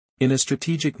In a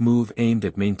strategic move aimed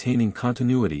at maintaining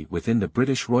continuity within the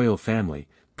British royal family,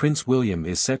 Prince William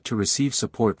is set to receive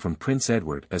support from Prince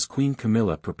Edward as Queen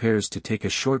Camilla prepares to take a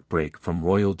short break from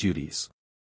royal duties.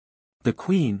 The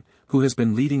Queen, who has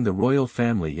been leading the royal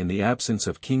family in the absence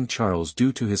of King Charles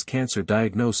due to his cancer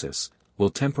diagnosis, will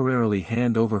temporarily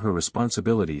hand over her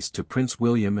responsibilities to Prince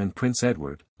William and Prince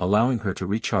Edward, allowing her to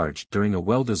recharge during a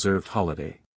well-deserved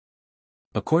holiday.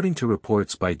 According to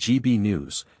reports by GB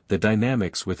News, the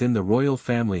dynamics within the royal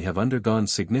family have undergone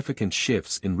significant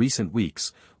shifts in recent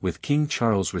weeks, with King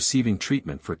Charles receiving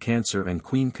treatment for cancer and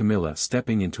Queen Camilla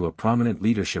stepping into a prominent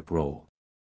leadership role.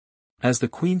 As the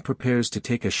Queen prepares to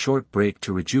take a short break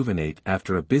to rejuvenate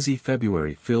after a busy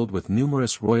February filled with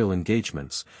numerous royal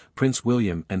engagements, Prince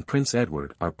William and Prince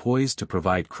Edward are poised to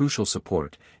provide crucial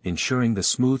support, ensuring the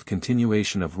smooth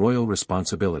continuation of royal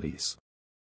responsibilities.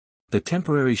 The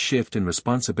temporary shift in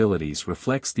responsibilities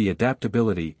reflects the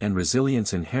adaptability and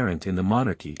resilience inherent in the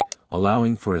monarchy,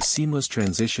 allowing for a seamless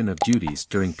transition of duties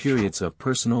during periods of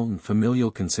personal and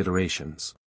familial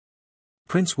considerations.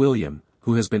 Prince William,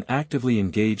 who has been actively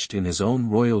engaged in his own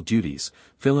royal duties,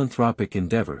 philanthropic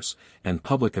endeavors, and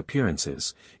public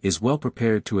appearances, is well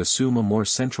prepared to assume a more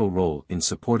central role in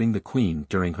supporting the Queen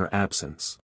during her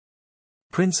absence.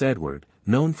 Prince Edward,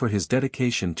 known for his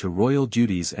dedication to royal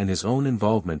duties and his own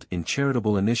involvement in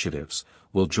charitable initiatives,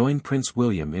 will join Prince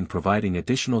William in providing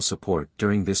additional support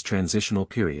during this transitional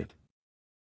period.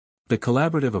 The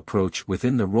collaborative approach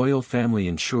within the royal family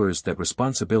ensures that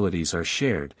responsibilities are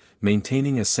shared,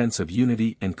 maintaining a sense of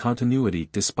unity and continuity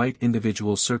despite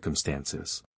individual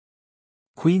circumstances.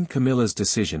 Queen Camilla's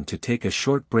decision to take a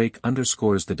short break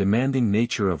underscores the demanding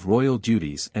nature of royal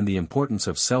duties and the importance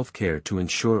of self-care to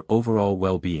ensure overall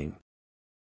well-being.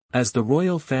 As the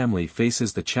royal family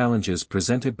faces the challenges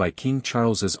presented by King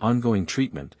Charles's ongoing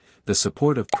treatment, the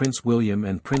support of Prince William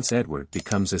and Prince Edward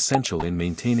becomes essential in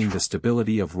maintaining the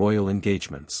stability of royal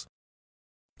engagements.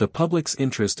 The public's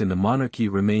interest in the monarchy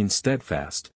remains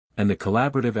steadfast, and the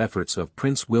collaborative efforts of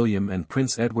Prince William and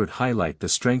Prince Edward highlight the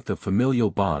strength of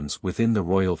familial bonds within the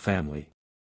royal family.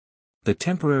 The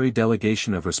temporary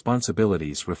delegation of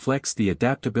responsibilities reflects the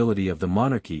adaptability of the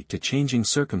monarchy to changing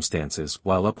circumstances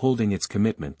while upholding its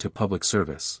commitment to public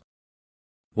service.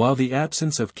 While the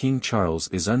absence of King Charles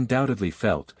is undoubtedly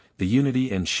felt, the unity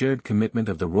and shared commitment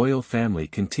of the royal family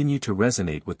continue to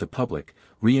resonate with the public,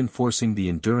 reinforcing the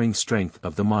enduring strength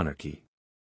of the monarchy.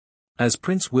 As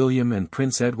Prince William and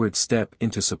Prince Edward step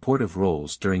into supportive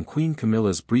roles during Queen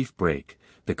Camilla's brief break,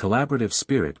 the collaborative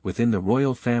spirit within the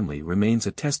royal family remains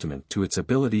a testament to its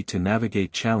ability to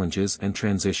navigate challenges and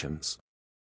transitions.